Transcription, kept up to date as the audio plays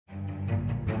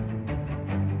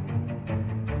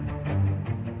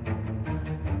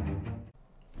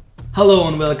Hello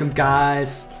and welcome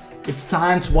guys, it's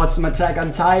time to watch some Attack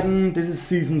on Titan. This is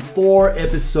season 4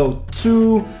 episode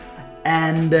 2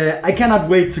 and I cannot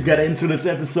wait to get into this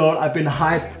episode. I've been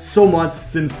hyped so much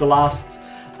since the last.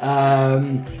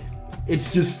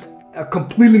 It's just a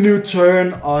completely new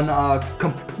turn on a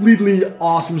completely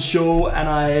awesome show and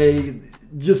I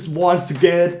just want to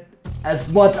get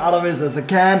as much out of it as I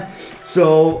can.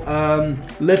 So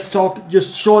let's talk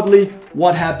just shortly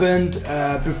what happened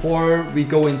before we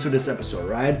go into this episode,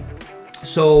 right?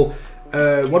 So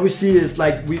what we see is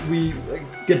like we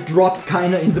get dropped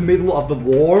kind of in the middle of the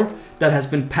war that has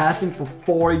been passing for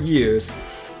 4 years,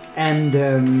 and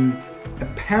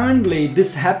apparently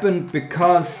this happened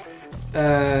because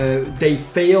they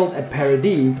failed at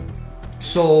Paradis,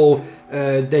 so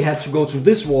they had to go to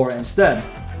this war instead.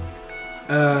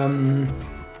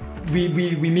 We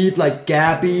meet like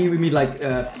Gabi, we meet like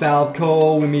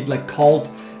Falco, we meet like Colt,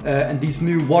 and these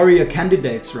new warrior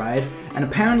candidates, right? And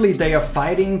apparently they are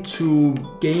fighting to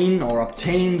gain or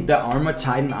obtain the armor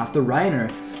titan after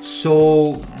Reiner.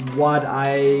 So what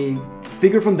I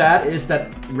figure from that is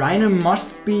that Reiner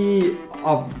must be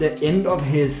of the end of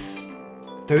his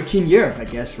 13 years, I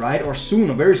guess, right? Or soon,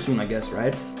 or very soon, I guess,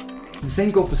 right? The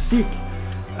same goes for Zeke,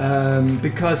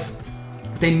 because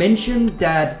they mentioned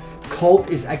that Colt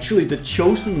is actually the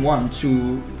chosen one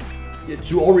to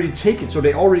already take it, so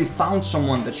they already found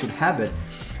someone that should have it.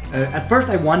 At first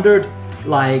I wondered,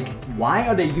 like, why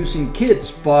are they using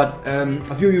kids? But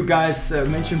a few of you guys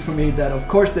mentioned for me that of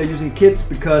course they're using kids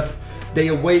because they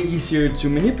are way easier to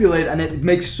manipulate, and it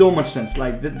makes so much sense.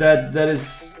 Like that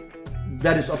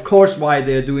is of course why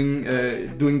they're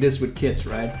doing this with kids,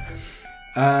 right?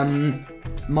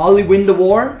 Marley win the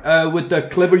war with the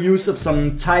clever use of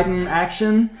some Titan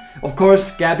action. Of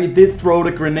course, Gabi did throw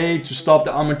the grenade to stop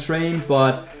the armored train,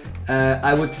 but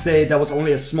I would say that was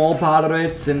only a small part of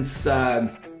it, since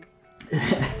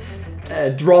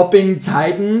dropping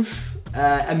Titans,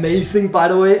 amazing by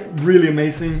the way, really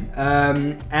amazing,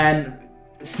 and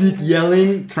Zeke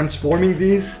yelling, transforming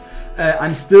these.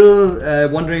 I'm still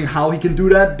wondering how he can do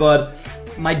that, but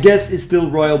my guess is still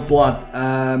royal blood.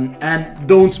 And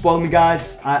don't spoil me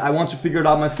guys, I want to figure it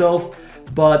out myself,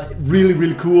 but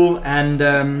really cool. And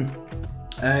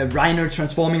Reiner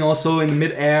transforming also in the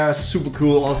mid-air, super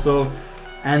cool also.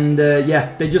 And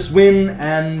yeah, they just win,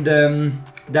 and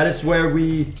that is where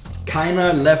we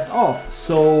kinda left off.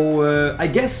 So I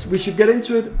guess we should get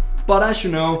into it, but as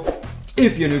you know,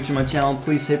 if you're new to my channel,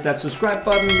 please hit that subscribe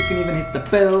button. You can even hit the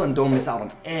bell and don't miss out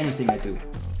on anything I do.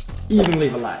 Even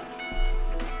leave a like.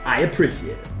 I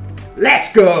appreciate it.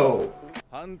 Let's go!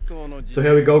 So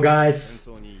here we go guys.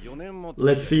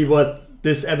 Let's see what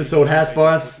this episode has for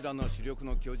us.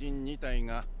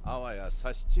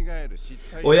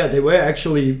 Oh yeah, they were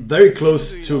actually very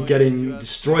close to getting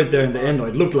destroyed there in the end, or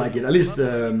it looked like it. At least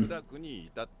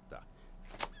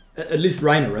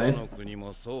Reiner, right?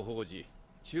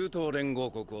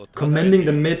 Commending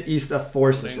the Mid-East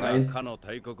forces, right?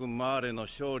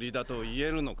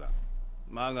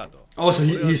 Oh, so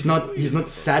he's not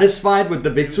satisfied with the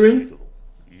victory?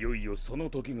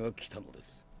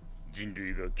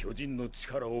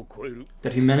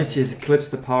 That humanity has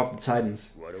eclipsed the power of the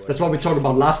Titans. That's what we talked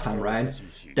about last time, right?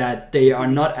 That they are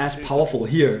not as powerful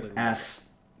here as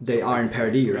they are in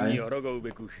Paradis, right?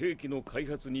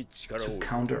 To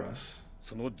counter us.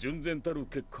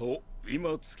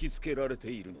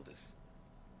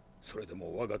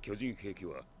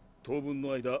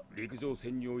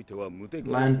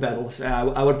 Land battles, yeah,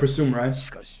 I would presume, right?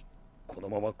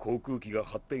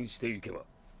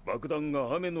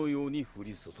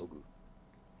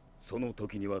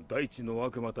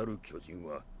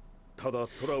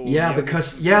 Yeah,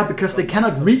 because they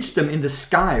cannot reach them in the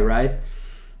sky, right?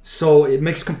 So it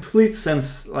makes complete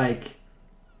sense, like.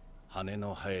 Do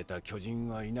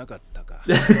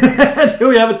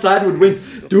we have a Titan with wings?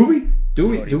 Do we? Do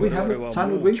we have a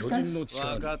Titan with wings, guys?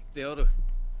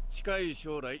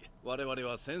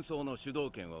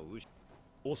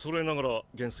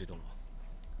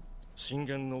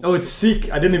 Oh, it's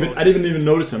Zeke. I didn't even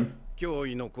notice him.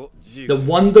 The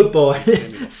Wonder Boy.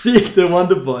 Zeke, the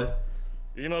Wonder Boy.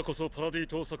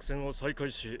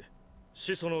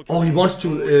 Oh, he wants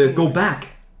to go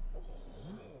back.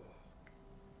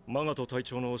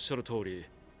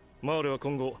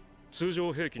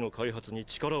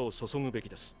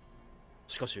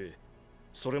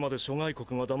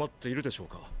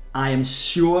 I am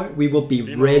sure we will be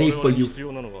ready for you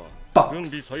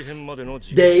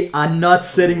fucks. They are not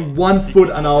setting one foot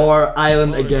on our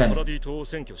island again.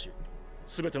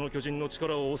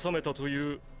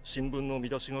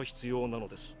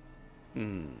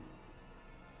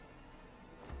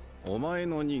 Oh,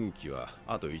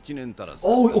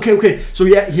 okay. So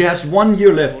yeah, he has 1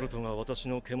 year left.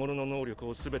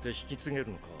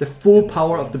 The full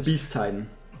power of the Beast Titan.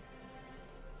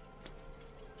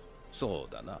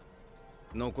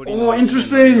 Oh,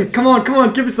 interesting! Come on,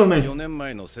 give me something.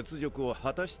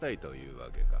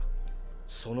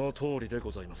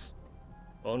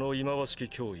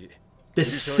 The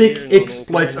sick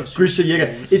exploits of Zeke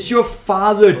Jaeger. It's your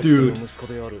father, dude.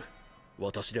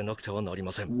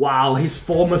 Wow, his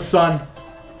former son.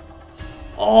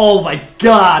 Oh my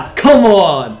god, come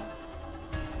on!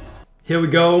 Here we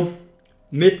go.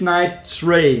 Midnight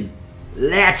Train.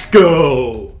 Let's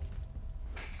go!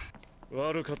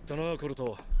 Oh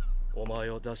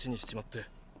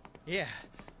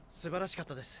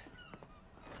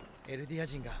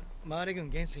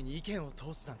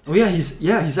yeah,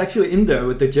 he's actually in there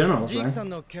with the generals, right?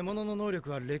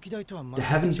 There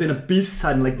haven't been a beast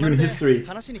titan like during history.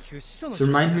 To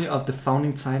remind me of the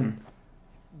founding titan.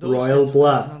 Royal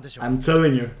blood, I'm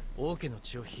telling you. Oh,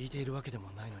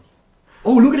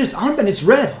 look at his armband, it's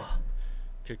red!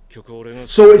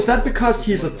 So is that because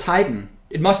he's a titan?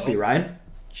 It must be, right?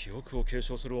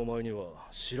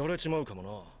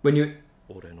 When you...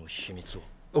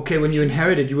 Okay, when you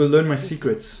inherit it, you will learn my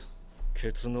secrets.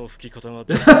 The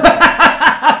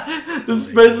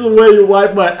special way you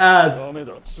wipe my ass.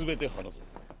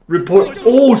 Report.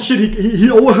 Oh shit, he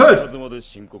overheard.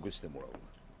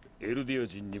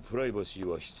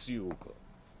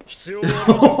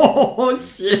 Oh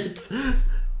shit.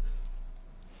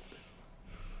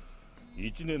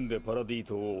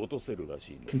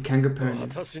 Can Kangaroo parent?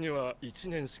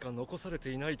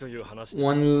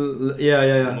 Yeah.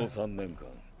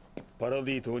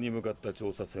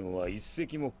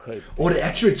 Oh, they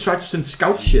actually tried to send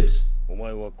scout ships.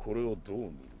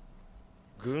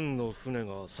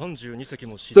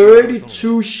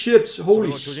 32 ships,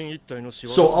 holy shit.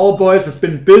 So our boys has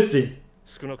been busy.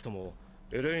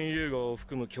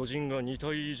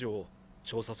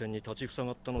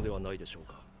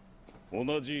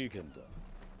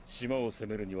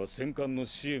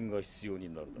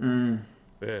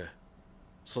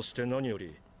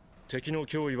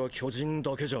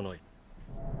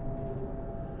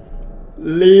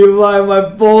 Levi, my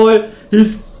boy,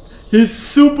 he's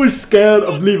super scared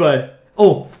of Levi.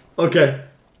 Oh, okay.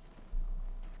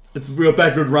 We're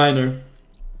back with Reiner.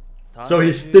 So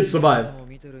he did survive.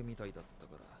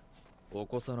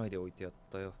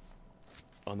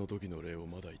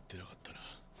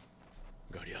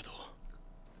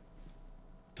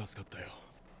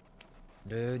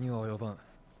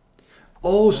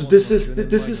 Oh, so this is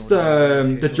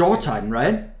the jaw titan,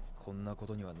 right?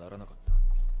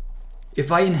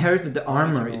 If I inherited the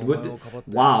armor, it would.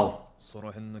 Wow.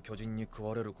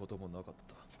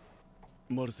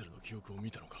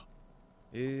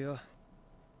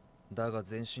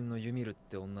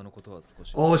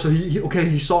 Oh, so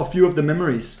he saw a few of the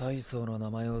memories.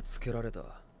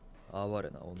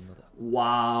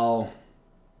 Wow.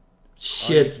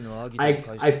 Shit,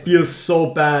 I feel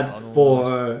so bad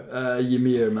for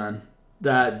Ymir, man.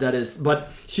 That is,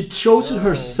 but she chose it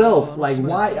herself. Like,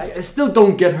 why? I still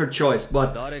don't get her choice,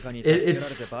 but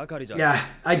it's yeah.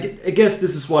 I guess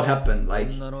this is what happened.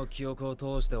 Like,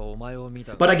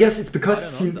 but I guess it's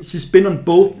because she's been on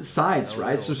both sides,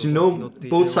 right? So she knows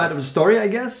both sides of the story, I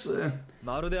guess.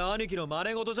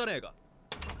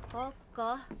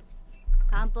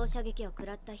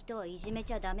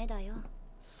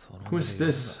 Who is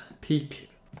this? Peak.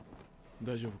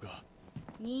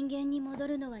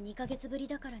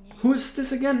 Who is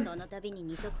this again?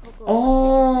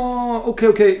 Oh, okay.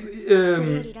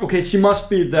 Okay, she must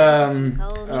be the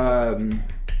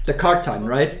card time,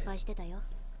 right?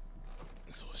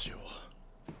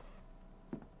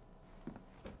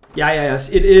 Yes,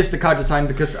 it is the card time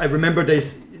because I remember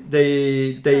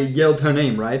they yelled her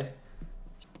name, right?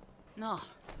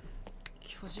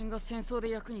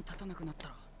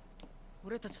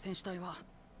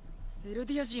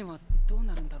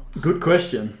 Good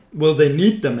question. Will they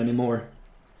need them anymore?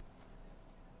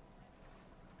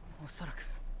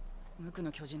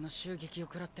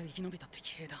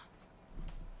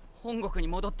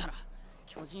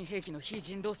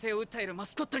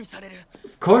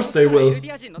 Of course they will.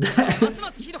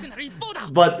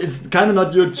 But it's kind of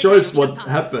not your choice what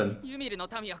happened.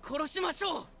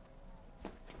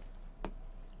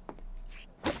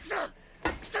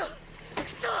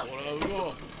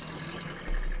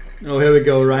 Oh, here we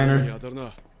go, Reiner.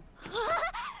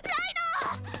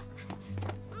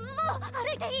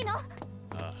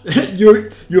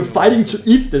 You're fighting to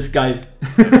eat this guy.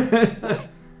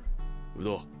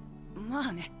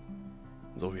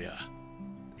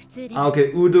 Ah,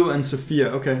 okay, Udo and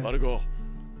Sophia, okay. マルコ。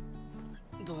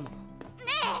どうも。ね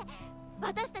え、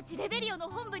私たちレベリオの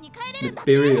本部に帰れるんだっ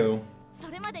て。Liberio。そ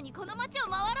れまでにこの街を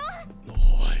回ろう。お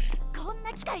い。こん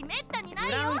な機会めったにな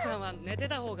いよ。ブラウンさんは寝て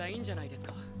た方がいいんじゃないです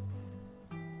か。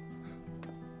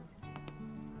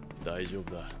大丈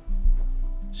夫だ。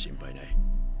心配ない。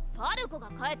ファルコが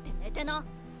帰って寝てな。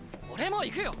俺も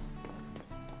行くよ。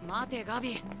待てガ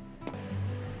ビ。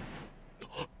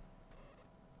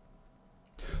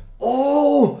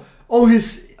Oh,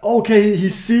 he's okay. He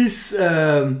sees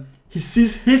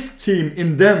his team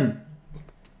in them,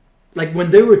 like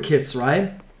when they were kids,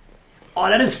 right? Oh,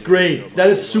 that is great. That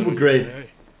is super great.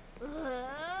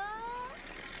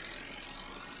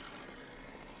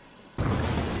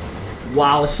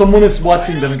 Wow, someone is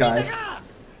watching them, guys.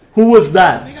 Who was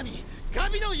that?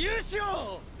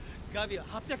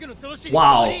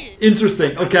 Wow,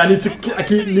 interesting. Okay, I need to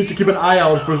keep an eye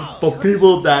out for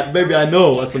people that maybe I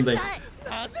know or something.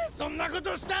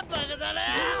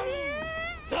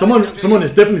 Someone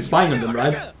is definitely spying on them,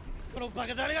 right?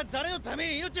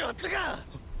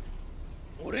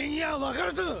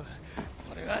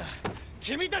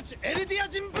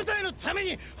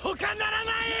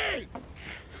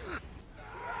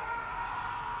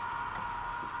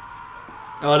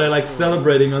 Oh, they're like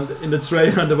celebrating in the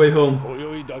train on the way home.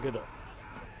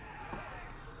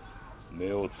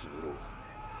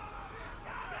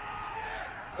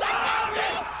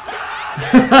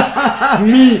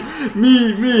 me.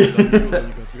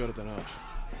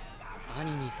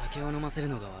 兄に酒を飲ませる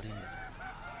のが悪いんです。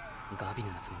ガビの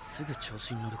やつもすぐ調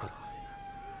子に乗るか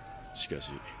ら。しか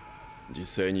し、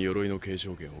実際に鎧の継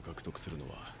承権を獲得するの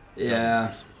は。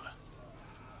Yeah.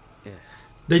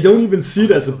 They don't even see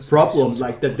it as a problem,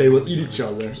 like that they will eat each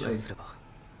other. Like,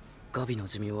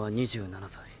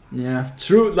 yeah,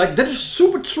 true. Like that is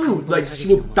super true. Like she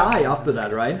will die after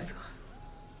that, right?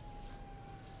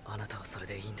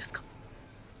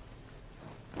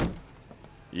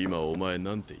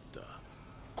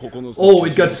 Oh,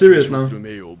 it got serious now.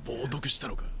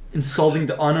 Insulting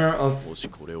the honor of.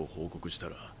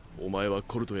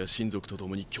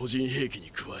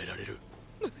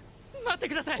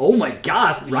 Oh my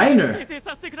god, Reiner!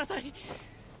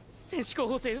 戦士候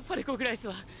補生ファルコ・グライス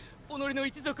は己の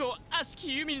一族を悪し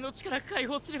きユミルの力解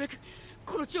放するべく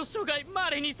この地を生涯マ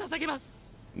ーレに捧げます。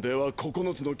では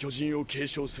9つの巨人を継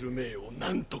承する名誉を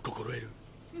何と心得る。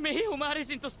名誉マーレ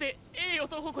人として栄誉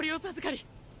と誇りを授かり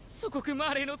祖国マ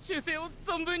ーレの忠誠を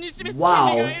存分に示す。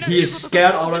 Wow, he is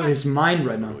scared out of his mind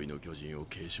right now. 鎧の巨人を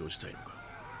継承したいのか。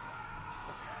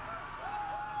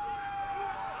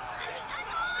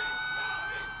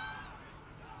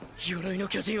鎧の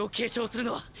巨人を継承する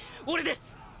のは俺で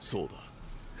す。そうだ。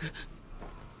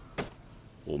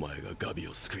お前がガビ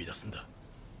を救い出すんだ。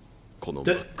この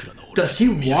真っ暗な俺。 Does he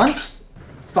want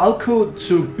Falco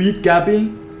to beat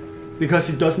Gabi because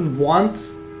he doesn't want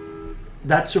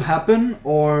that to happen,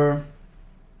 or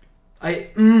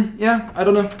yeah, I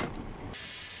don't know.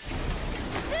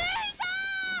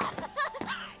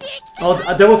 Oh,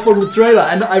 that was from the trailer,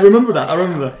 and I remember that. I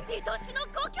remember that.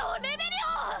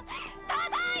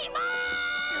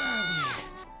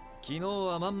 昨日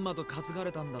はまんまと担が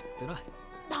れたんだってな。だ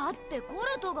ってコル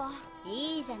トが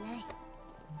いいじゃない。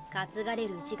担がれ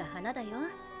るうちが花だよ。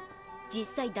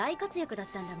実際大活躍だっ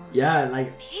たんだもん。 Yeah,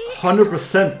 like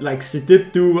 100%. Like she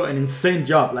did do an insane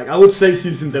job. Like I would say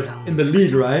she's in the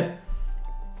lead, right?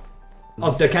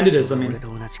 Of the candidates, I mean. 俺と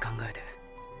同じ考えで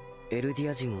エルディ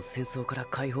ア人を戦争から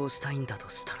解放したいんだと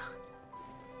したら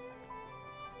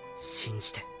信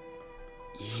じて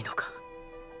いいのか。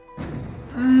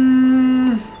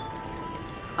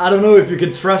I don't know if you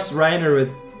can trust Reiner with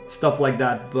stuff like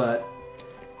that, but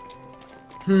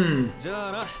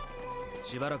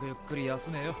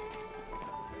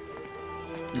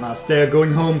they're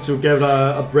going home to get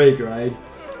a break, right?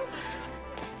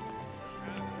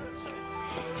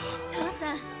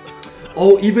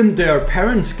 Oh, even their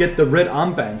parents get the red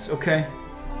armbands, okay.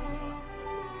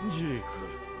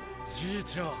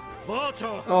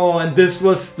 Oh, and this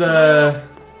was the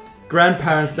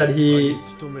grandparents that he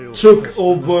took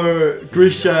over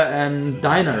Grisha and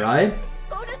Dinah, right?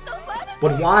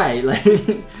 But why? Like,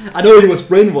 I know he was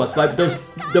brainwashed, but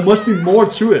there must be more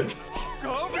to it.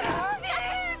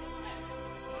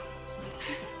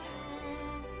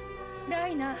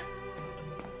 Reiner,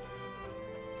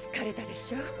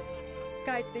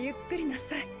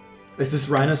 is this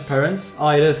Reiner's parents? Oh,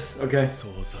 it is. Okay.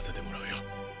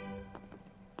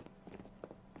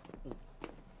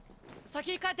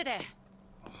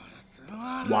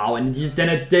 Wow, and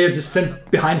then they're just sent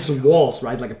behind some walls,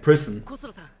 right? Like a prison.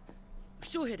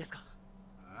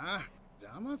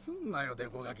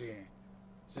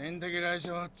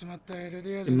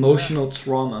 Emotional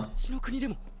trauma. 血の国で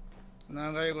も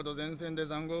長いこと前線で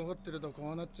塹壕を掘ってると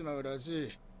こうなっちまうらしい。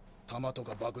弾と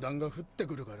か爆弾が降って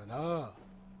くるからな。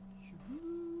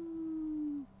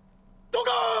ド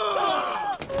カ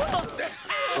ー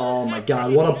ン Oh my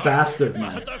god, what a bastard,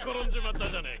 man.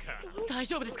 大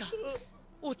丈夫ですか？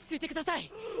落ち着いてください。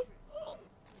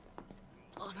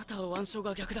あなたは腕章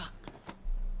が逆だ。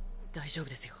大丈夫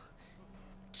ですよ。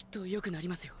きっと良くなり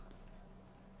ますよ。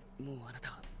もうあなた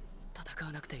は戦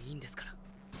わなくていいんですから。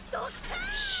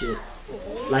Shit.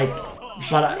 Like,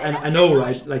 but I know,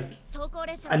 right? Like,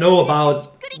 I know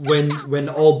about when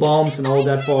all bombs and all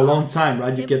that for a long time,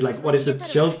 right? You get like, what is it,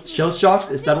 shell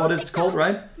shocked? Is that what it's called,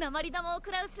 right? 鉛玉を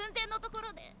食らう寸前のとこ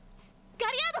ろでガ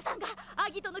リアードさんがア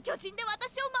ギトの巨人で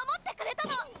私を守ってくれた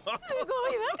の。すご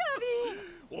いわ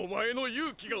ガビ。お前の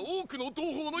勇気が多くの同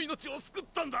胞の命を救っ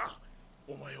たんだ。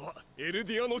お前はエル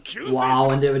ディアの救世主。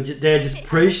 Wow, and they're just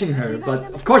praising her.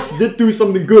 But of course, she did do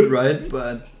something good, right?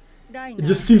 But it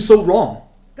just seems so wrong.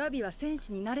 ガビは戦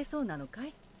士になれそうなのか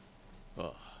い？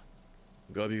ああ、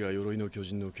ガビが鎧の巨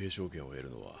人の継承権を得る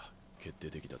のは決定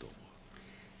的だと思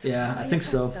う。 Yeah, I think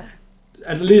so.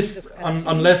 At least,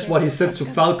 unless what he said to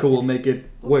Falco will make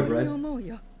it work, right?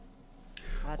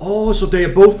 Oh, so they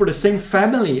are both for the same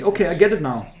family. Okay, I get it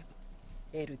now.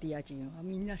 エルディア人は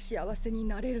みんな幸せに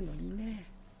なれるのにね。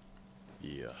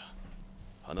いや、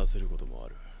話せることもあ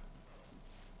る。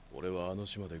俺はあの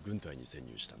島で軍隊に潜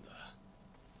入したんだ。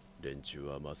連中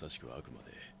はまさしく悪魔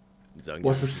で。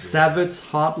Was a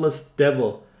savage, heartless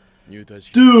devil. 入隊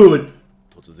式 Dude!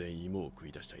 突然芋を食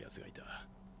い出した奴がいた。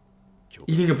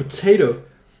 Eating a potato?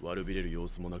 悪びれる様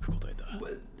子もなく答えた。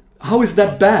 How is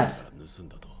that bad? 盗ん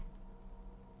だと。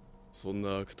そん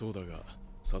な悪党だが、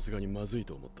さすがにまずい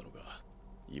と思ったのが、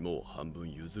芋を半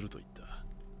分譲ると言った。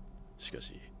しか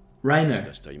し、Reiner.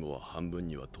 出した芋は半分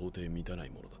には到底満たない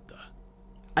ものだった。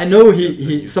 I know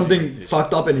he something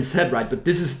fucked up in his head, right? But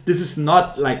this is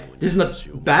not like, this is not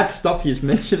bad stuff he's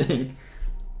mentioning.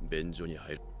 便所に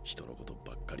入る人のこと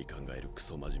ばっかり考えるク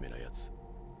ソ真面目なやつ。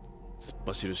突っ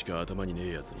走るしか頭にね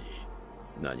えやつに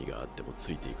何があっても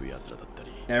ついていくやつらだった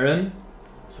り。Aaron?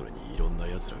 それにいろんな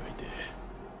やつらがいて。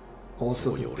 All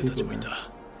そこ sorts に of 俺たち people, もい man.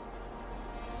 た。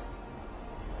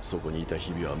そこにいた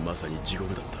日々はまさに地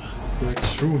獄だった。 Like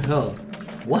true hell.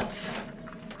 What?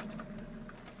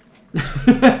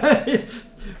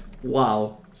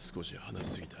 Wow. 少し話し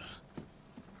すぎた。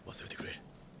忘れてくれ。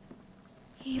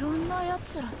いろんな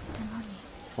奴らって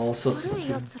何？ All sorts of 悪い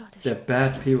people. 奴らでしょ。 They're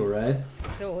bad people, right?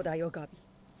 そうだよガビ。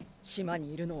島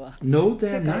にいるのは No,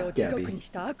 世 they're 界を not, 地獄 Gabi. にし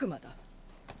た悪魔だ。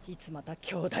いつまた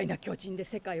強大な巨人で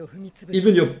世界を踏みつぶし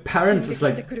Even your parents is 進撃して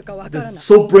like, くるかわから they're ない。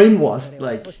 so brainwashed. それ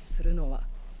を Like, 阻止するのは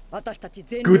私たち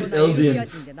全 Good 領のエルディア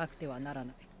Eldians 人でなくてはなら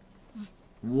ない。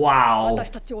 wow. 私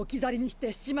たちを置き去りにし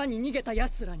て島に逃げた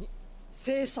奴らに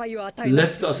制裁を与えな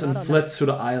く Left ては us な and らない。 fled to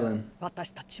the island. 私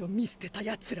たちを見捨てた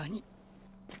奴らに。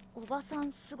おばさ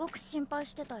んすごく心配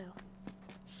してたよ。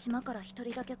島から一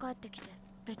人だけ帰ってきて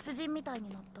別人みたいに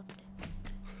なったって。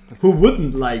 Who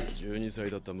wouldn't like? 12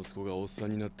歳だった息子がおっさ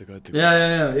んになって帰ってくる。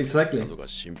 Yeah, exactly. さぞか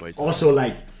心配される。 Also,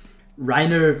 like,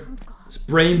 Reiner's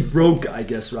brain broke, I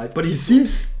guess, right? But he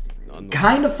seems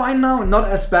kind of fine now,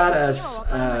 not as bad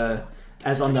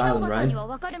as on the お island, ばさんに right? は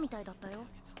わかるみたいだったよ。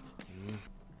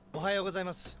おはようござい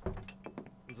ます。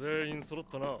全員揃っ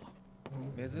たな。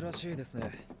珍しいです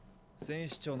ね。戦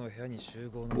士長の部屋に集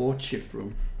合の War chief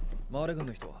room. マーレ軍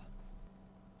の人は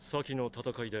先の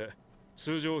戦いで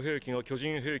通常兵器が巨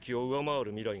人兵器を上回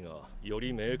る未来がよ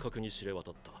り明確に知れ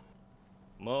渡った。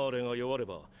マーレが弱れ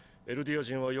ばエルディア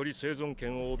人はより生存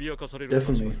権を脅かされる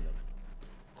立場になる。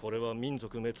これは民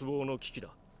族滅亡の危機だ。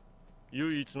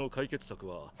唯一の解決策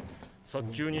は早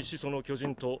急に始祖の巨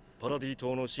人とパラディ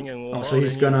島の資源を Oh, so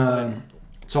he's gonna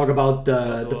talk about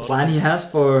the plan he has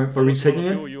for retaking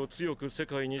it? 脅威を強く世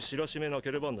界に知らしめな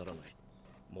ければならない。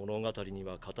物語に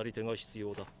は語り手が必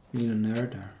要だ。 Need a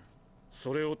narrator.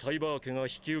 それをタイバー家が引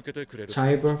き受けてくれる。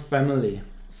 Tybur family.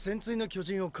 潜水の巨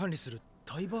人を管理する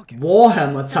タイバー家。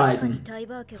 Warhammer 確かに Titan. タイ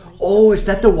バー家は Oh, is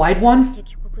that the white one?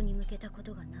 敵国に向けたこ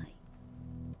とがない。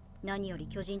何より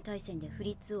巨人大戦でフ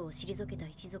リッツ王を退けた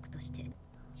一族として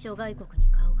諸外国に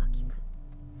顔が利く。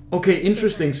 Okay,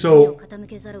 interesting. 目を So, 傾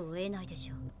けざるを得ないでし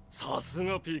ょう。さす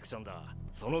がピークちゃんだ。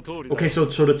その通りだ。 okay, so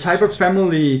the Tybur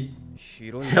family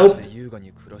広い helped 土地で優雅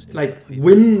に暮らしていた like タイバ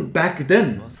ー win back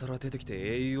then. 今更出てきて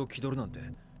英雄を気取るなんて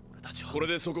俺たちはこれ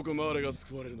で祖国マーレが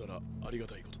救われるならありが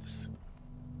たいことです。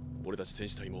俺たち戦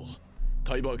士隊も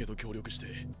タイバー家と協力して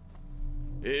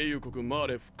英雄国マー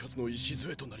レ復活の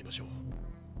礎となりましょう。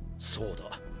そう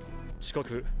だ。近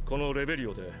くこのレベリ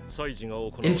オで祭事が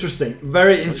行われる。Interesting,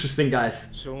 very interesting,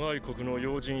 guys. 諸外国の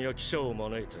要人や記者を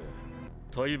招いて、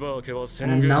タイバー家は An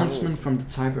宣言を announcement from the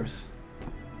Tyburs.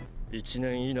 1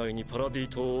年以内にパラディ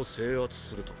島を制圧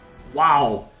すると。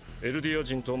Wow! エルディア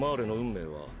人とマーレの運命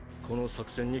はこの作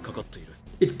戦にかかっている。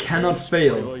It cannot 失敗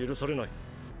fail. は許されない。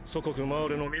祖国マー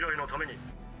レの未来のために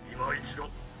今一度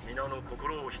皆の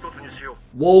心を一つにしよ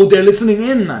う。 Whoa, they're listening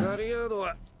in, man. ガリアード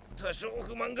は多少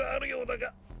不満があるようだ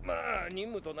が、まあ任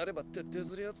務となれば徹底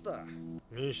するやつだ。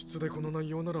密室でこの内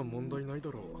容なら問題ない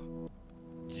だろ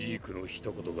う。ジークの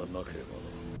一言がなけれ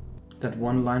ば。 That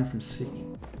one line from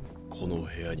Zeke. この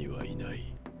部屋にはいな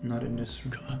い Not in this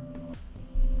room. か。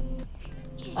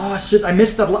 Oh shit, I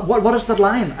missed that. What is that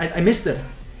line? I missed it.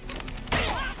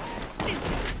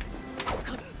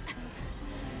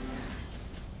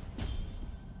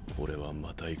 俺は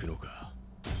また行くのか。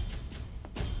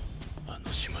あ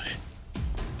の島へ。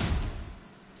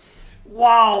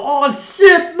 Wow, oh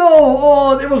shit, no!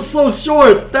 Oh, it was so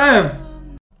short, damn!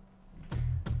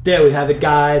 There we have it,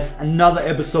 guys. Another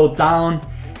episode down.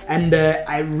 And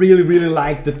I really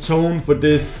like the tone for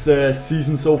this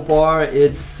season so far.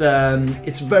 It's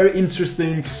very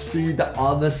interesting to see the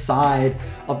other side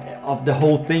of the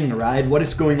whole thing, right? What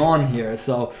is going on here?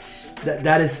 So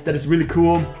that is really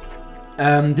cool.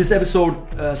 This episode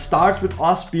starts with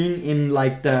us being in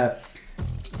like the,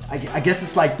 I guess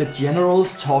it's like the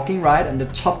generals talking, right? And the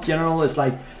top general is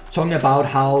like talking about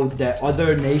how the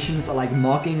other nations are like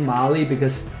mocking Marley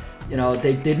because, you know,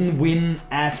 they didn't win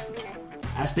as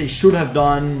they should have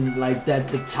done, like that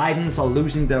the Titans are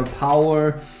losing their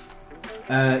power.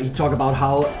 He talked about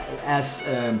how as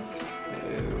you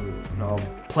know,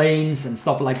 planes and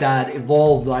stuff like that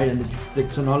evolved, right, and the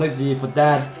technology for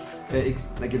that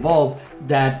like evolved,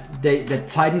 that the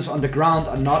Titans on the ground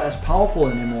are not as powerful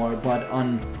anymore, but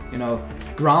on, you know,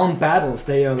 ground battles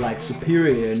they are like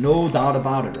superior, no doubt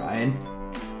about it, right?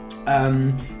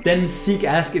 Then Zeke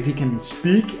asks if he can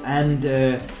speak,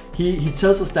 and he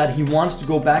tells us that he wants to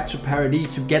go back to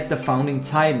Paradis to get the founding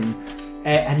Titan,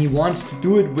 and he wants to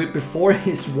do it before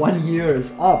his 1 year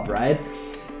is up, right?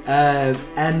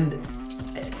 And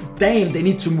damn, they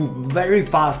need to move very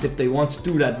fast if they want to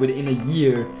do that within a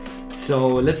year. So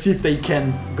let's see if they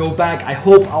can go back. I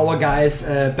hope our guys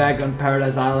back on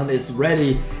Paradise Island is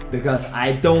ready, because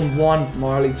I don't want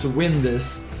Marley to win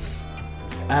this.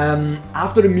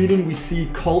 After the meeting we see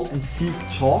Colt and Zeke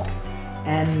talk,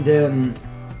 and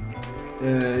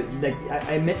like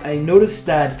I noticed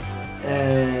that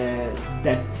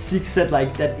that Zeke said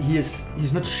like that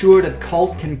he's not sure that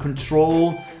Colt can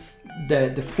control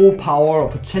the full power or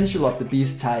potential of the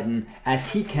Beast Titan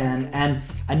as he can, and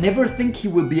I never think he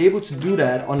will be able to do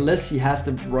that unless he has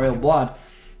the royal blood.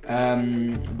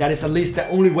 That is at least the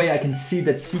only way I can see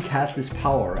that Zeke has this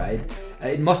power, right?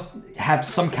 It must have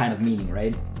some kind of meaning,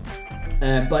 right?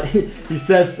 But he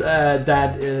says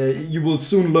that you will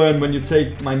soon learn when you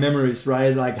take my memories,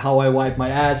 right? Like how I wipe my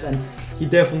ass, and he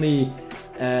definitely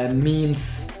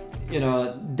means, you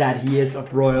know, that he is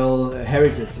of royal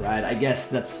heritage, right? I guess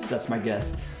that's my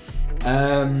guess.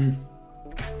 And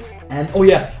oh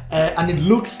yeah, and it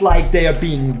looks like they are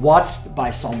being watched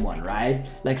by someone, right?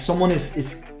 Like someone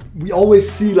is we always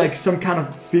see like some kind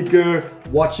of figure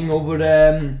watching over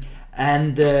them,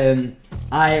 and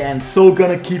I am so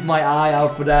gonna keep my eye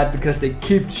out for that, because they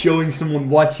keep showing someone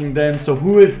watching them. So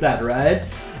who is that, right?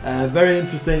 Very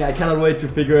interesting. I cannot wait to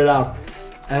figure it out.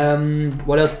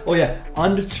 What else? Oh yeah,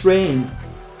 on the train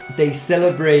they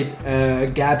celebrate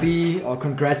Gabi, or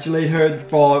congratulate her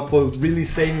for really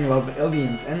saving a lot of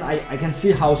aliens, and I can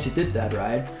see how she did that,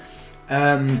 right?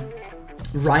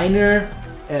 Reiner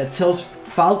tells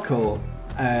Falco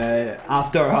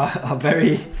after a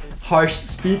very harsh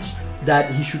speech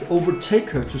that he should overtake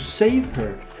her to save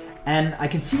her, and I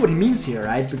can see what he means here,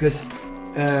 right? Because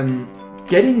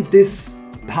getting this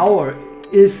power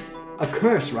is a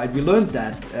curse, right? We learned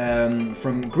that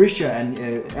from Grisha and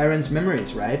Aaron's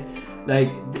memories, right?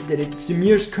 Like that it's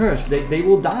Ymir's curse. They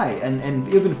will die, and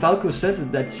even Falco says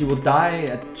it, that she will die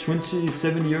at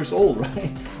 27 years old,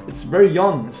 right? It's very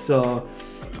young. So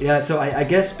yeah, so I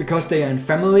guess because they are in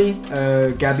family,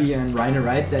 Gabi and Reiner,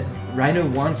 right? That Reiner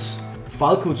wants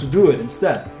Falco to do it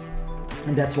instead,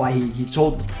 and that's why he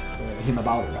told him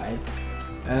about it, right?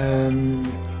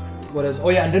 What else? Oh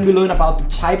yeah, and then we learn about the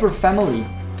Tybur family,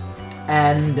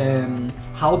 and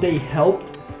how they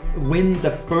helped win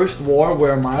the first war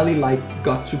where Marley like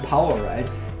got to power, right?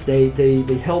 They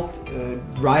helped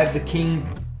drive the king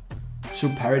to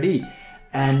Paradis,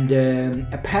 and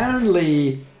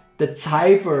apparently the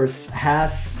Tyburs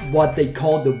has what they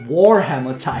call the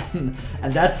Warhammer Titan,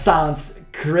 and that sounds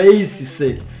crazy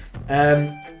sick.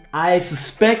 I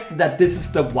suspect that this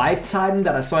is the White Titan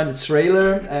that I saw in the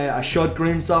trailer, a short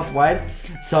glimpse of, right?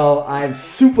 So I'm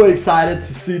super excited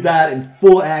to see that in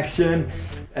full action.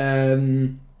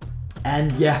 And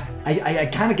yeah, I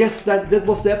kind of guessed that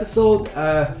was the episode.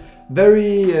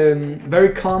 Very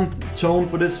calm tone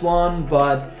for this one,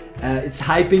 but it's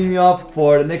hyping me up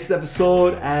for the next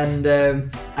episode, and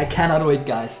I cannot wait,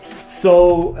 guys.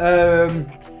 So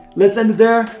let's end it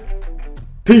there.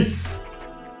 Peace.